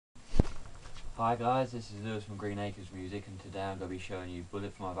Hi guys, this is Lewis from Green Acres Music, and today I'm going to be showing you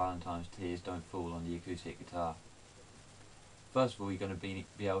Bullet for My Valentine's Tears Don't Fall on the acoustic guitar. First of all, you're going to be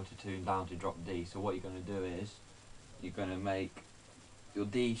able to tune down to drop D. So what you're going to do is, you're going to make your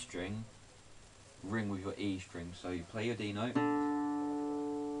D string ring with your E string. So you play your D note,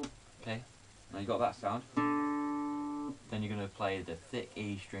 okay, now you got that sound. Then you're going to play the thick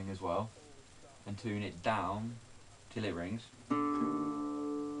E string as well, and tune it down till it rings.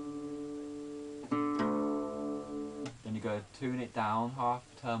 Then you go tune it down half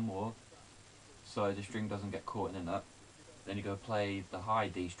a turn more so the string doesn't get caught in a nut. Then you go play the high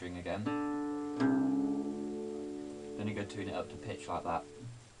D string again. Then you go tune it up to pitch like that.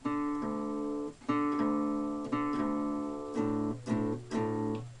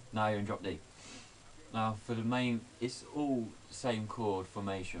 Now you're in drop D. Now for the main, it's all the same chord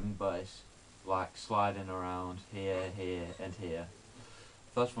formation, but it's like sliding around here, here and here.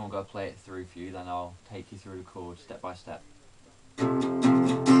 First one I'm going to play it through for you, then I'll take you through the chords step by step.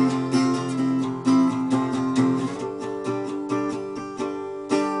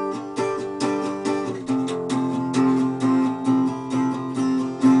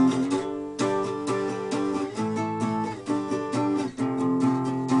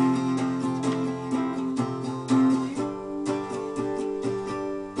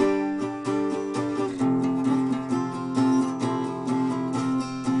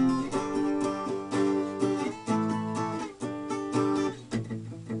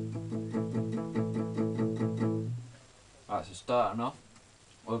 Alright, so starting off,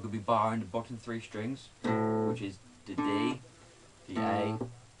 we're going to be barring the bottom three strings, which is the D, the A,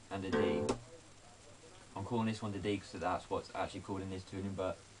 and the D. I'm calling this one the D because that's what's actually called in this tuning,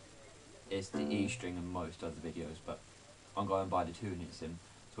 but it's the E string in most other videos, but I'm going by the tuning it's in.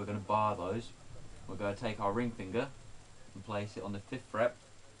 So we're going to bar those. We're going to take our ring finger and place it on the 5th fret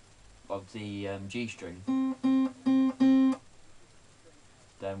of the G string.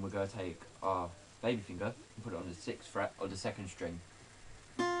 Then we're going to take our baby finger and put it on the 6th fret of the 2nd string.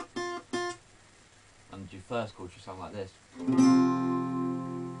 And your first chord should sound like this.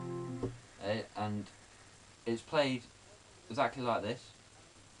 And it's played exactly like this.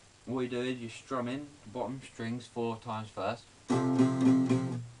 What you do is you strum in the bottom strings 4 times first.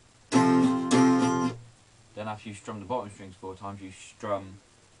 Then after you strum the bottom strings 4 times, you strum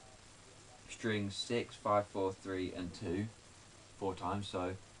strings 6, 5, 4, 3 and 2 4 times.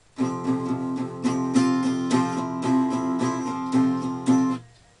 So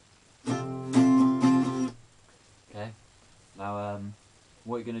okay, now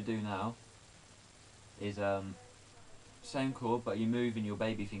what you're going to do now is same chord, but you're moving your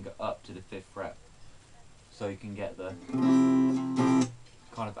baby finger up to the 5th fret so you can get the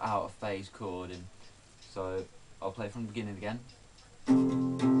kind of out of phase chord. And so I'll play from the beginning again.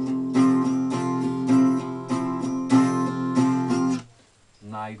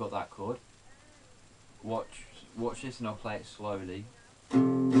 Now you got that chord. Watch this and I'll play it slowly.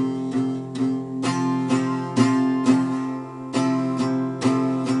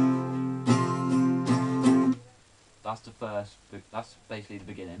 That's basically the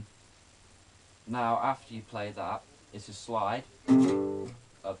beginning. Now after you play that, it's a slide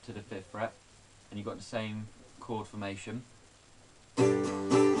up to the 5th fret, and you've got the same chord formation.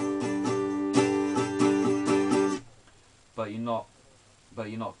 But you're not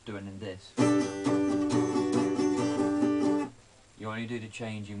doing in this. You only do the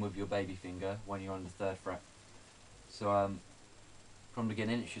changing with your baby finger when you're on the 3rd fret. So from the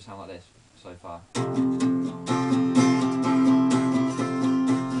beginning it should sound like this so far.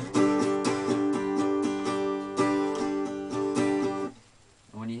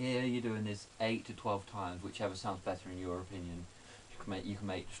 And when you hear you're doing this 8 to 12 times, whichever sounds better in your opinion. You can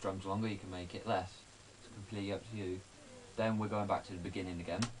make the strums longer, you can make it less. It's completely up to you. Then we're going back to the beginning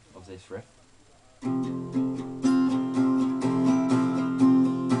again of this riff. Then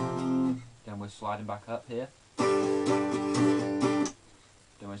we're sliding back up here. Then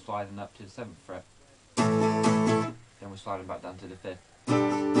we're sliding up to the 7th fret. Then we're sliding back down to the 5th.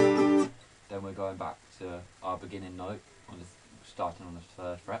 Then we're going back to our beginning note, starting on the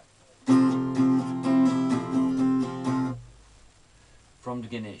 3rd fret. From the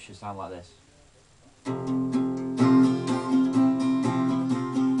beginning it should sound like this.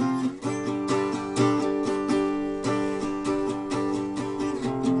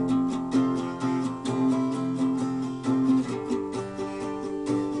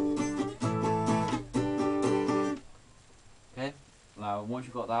 Now once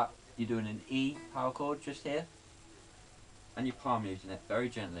you've got that, you're doing an E power chord just here, and you're palm muting it very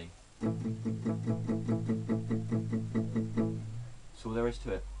gently. So all there is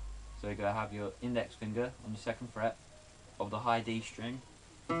to it. So you're going to have your index finger on the 2nd fret of the high D string,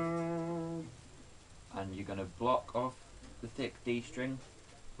 and you're going to block off the thick D string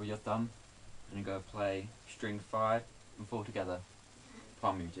with your thumb, and you're going to play string 5 and 4 together,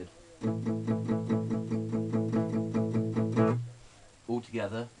 palm muted. All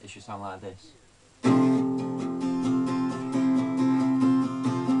together it should sound like this.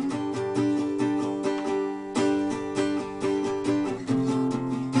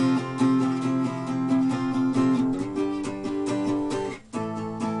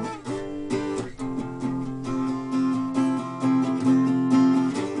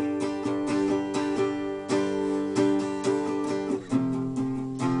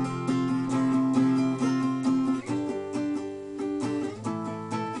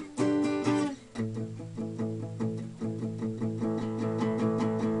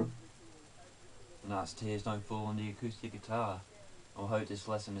 And that's Tears Don't Fall on the acoustic guitar. I hope this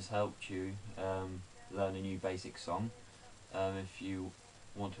lesson has helped you learn a new basic song. If you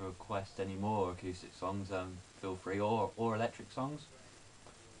want to request any more acoustic songs, feel free, or electric songs.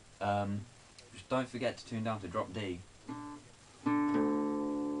 Just don't forget to tune down to drop D.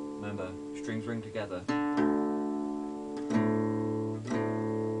 Remember, strings ring together.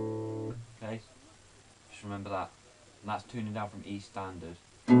 Okay? Just remember that. And that's tuning down from E standard.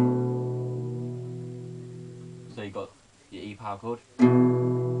 So you got your E power chord.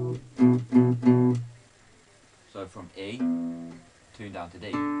 So from E, tune down to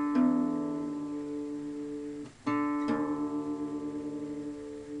D.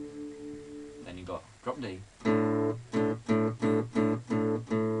 Then you got drop D. That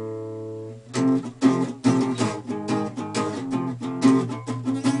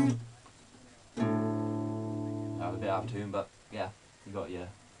was a bit out of tune, but yeah, you got your.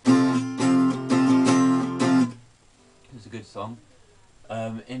 It's a good song.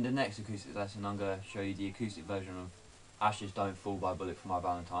 In the next acoustic lesson, I'm going to show you the acoustic version of Ashes Don't Fall by Bullet for My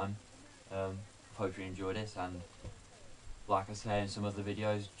Valentine. Hope you enjoy this, and like I say in some other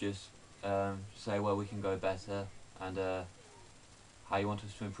videos, just say where we can go better and how you want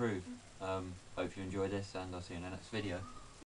us to improve. Hope you enjoy this, and I'll see you in the next video.